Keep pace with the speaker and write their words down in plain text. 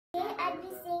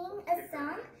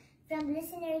some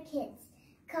listener kids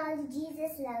called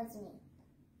Jesus Loves Me.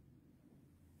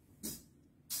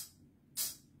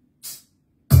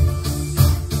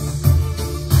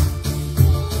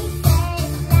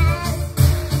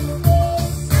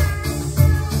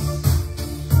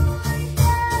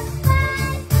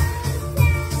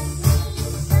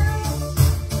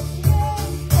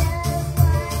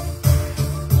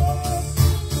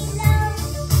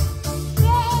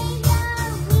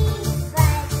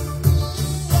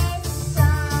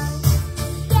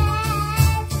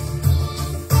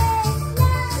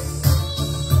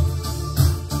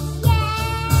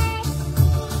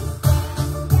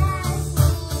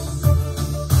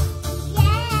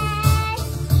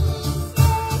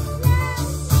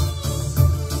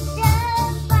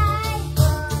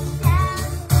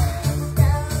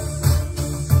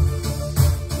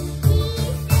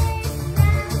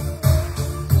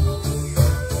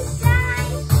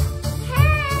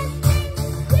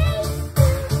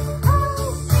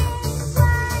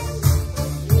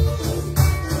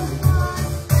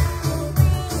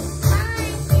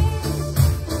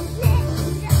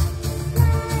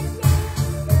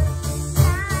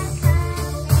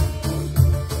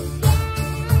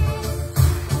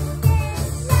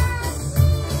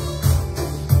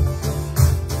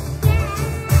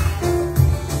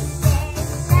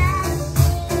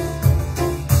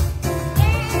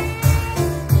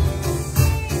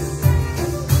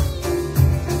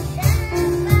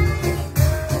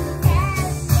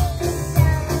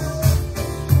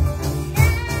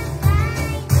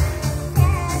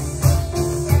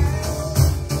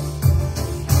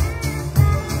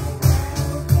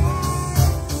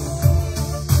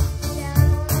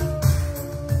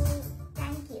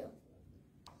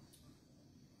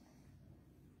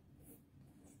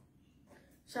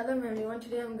 Shalom everyone,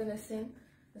 today I'm going to sing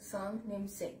a song named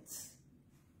Saints.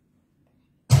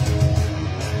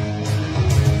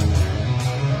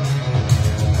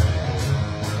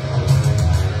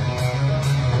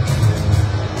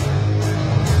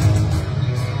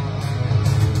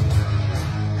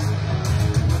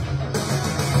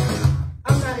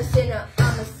 I'm not a sinner,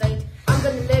 I'm a saint. I'm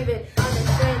going to live it,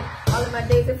 unashamed. All of my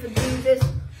days are for Jesus.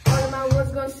 All of my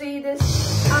words going to see this.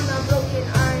 I'm not broken,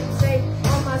 I'm saved.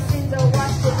 All my sins are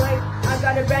washed away. I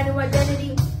got a brand new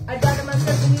identity. I died to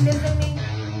myself and he lives in me.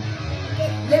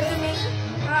 Lives in me.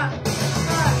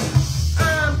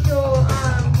 I'm pure,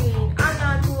 I'm clean. I'm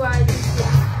not who I used to be.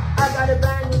 I got a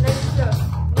brand new nature.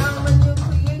 Now I'm a new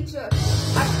creature.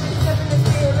 I can step in the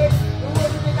spirit. I'm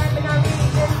living the life and I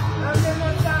read this. I'm living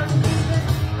on time to Jesus.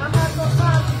 My heart goes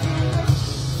far to Jesus.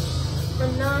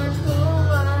 I'm not who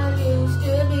I used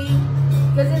to be.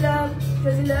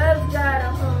 Cause he loves got a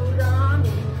hold on me.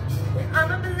 Yeah,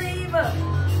 I'm a believer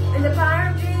in the power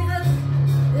of Jesus.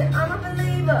 Yeah, I'm a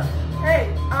believer. Hey,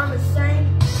 I'm a saint.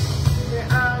 Yeah,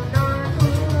 I'm not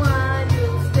who I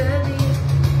used to be.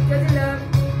 Cause he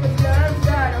loves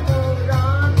got a hold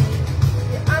on me.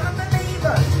 Yeah, I'm a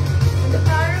believer in the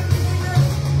power of Jesus.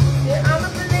 Yeah, I'm a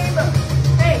believer.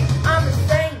 Hey, I'm a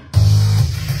saint.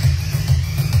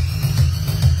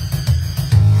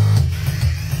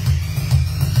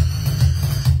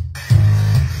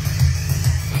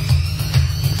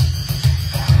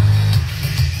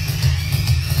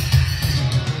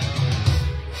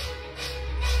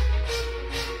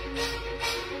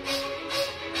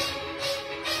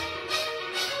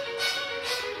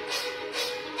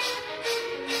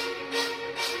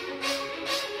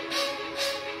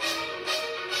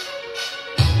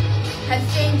 Has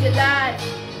changed your life.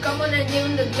 Come on and give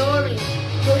him the glory.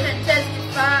 Go ahead and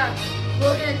testify.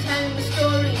 Go ahead and tell him the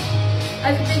story.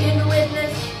 As you begin to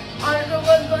witness, all of the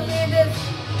world's going to hear this.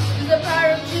 It's the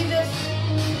power of Jesus.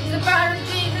 It's the power of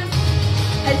Jesus.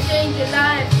 Has changed your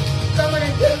life. Come on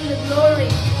and give him the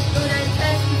glory. Go ahead and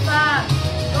testify.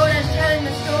 Go ahead and tell him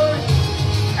the story.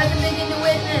 As you begin to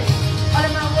witness, all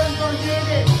of my words going to hear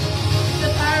this. It's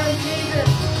the power of Jesus.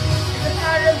 It's the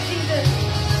power of Jesus.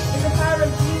 It's the power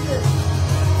of Jesus.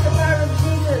 The power of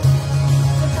Jesus.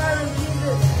 The power of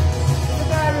Jesus. The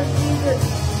power of Jesus.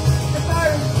 The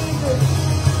power of Jesus.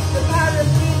 The power of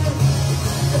Jesus.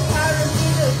 The power of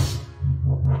Jesus.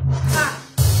 Ha!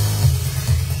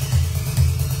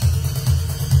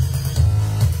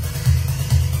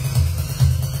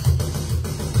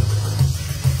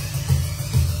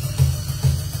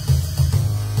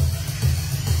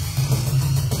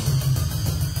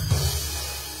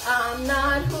 I'm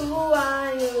not who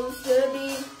I used to be.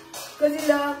 Cause he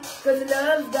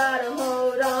love's got a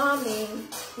hold on me.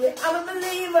 Yeah, I'm a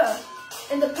believer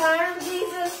in the power of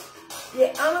Jesus.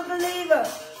 Yeah, I'm a believer.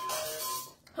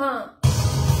 Yeah,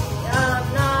 I'm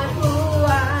not who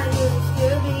I used to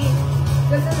be.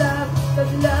 Cause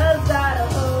he love's got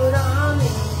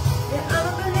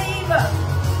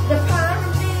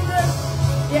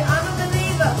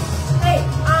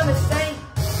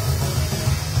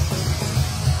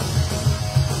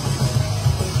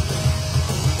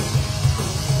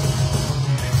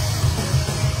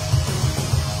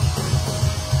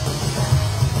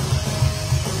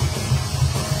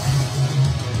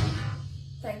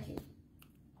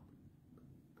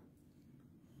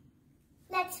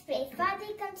Let's pray. Father,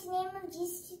 we come to the name of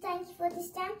Jesus to thank you for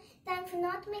this time. Thank you for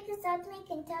North America, South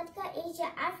America, Antarctica, Asia,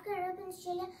 Africa, Europe, and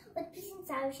Australia with peace and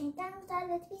salvation. Thank you,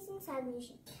 God, with peace and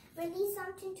salvation. Release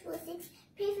Psalm 22:6.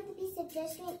 Pray for the peace of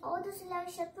Jerusalem. All those who love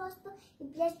shall prosper. We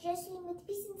bless Jerusalem with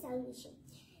peace and salvation.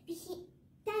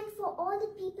 Thank for all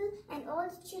the people and all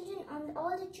the children and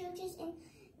all the churches in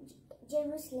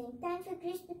Jerusalem. Thank for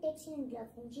grace, protection, and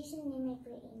love. In Jesus' name I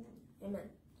pray. Amen. Amen.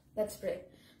 Let's pray.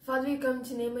 Father, we come to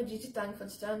the name of Jesus. Thank for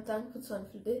this time. Thank for this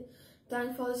wonderful day.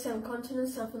 Thank for all the 7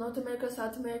 continents. Thank for North America,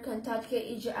 South America, Antarctica,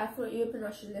 Asia, Africa, Europe, and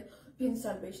Australia. Peace and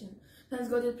salvation. Thanks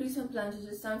God the priests and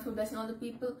planters. Thank for blessing all the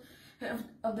people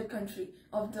of the country,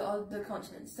 of the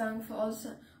continents. Thank for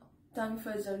also. Thank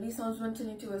for Israel. Psalms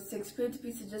 122:6. Pray to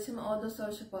peace, adjust him, all those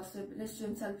souls shall prosper. Bless to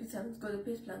himself, peace, and God the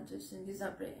peace planters. In Jesus I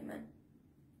pray. Amen.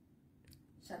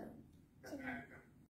 Shalom.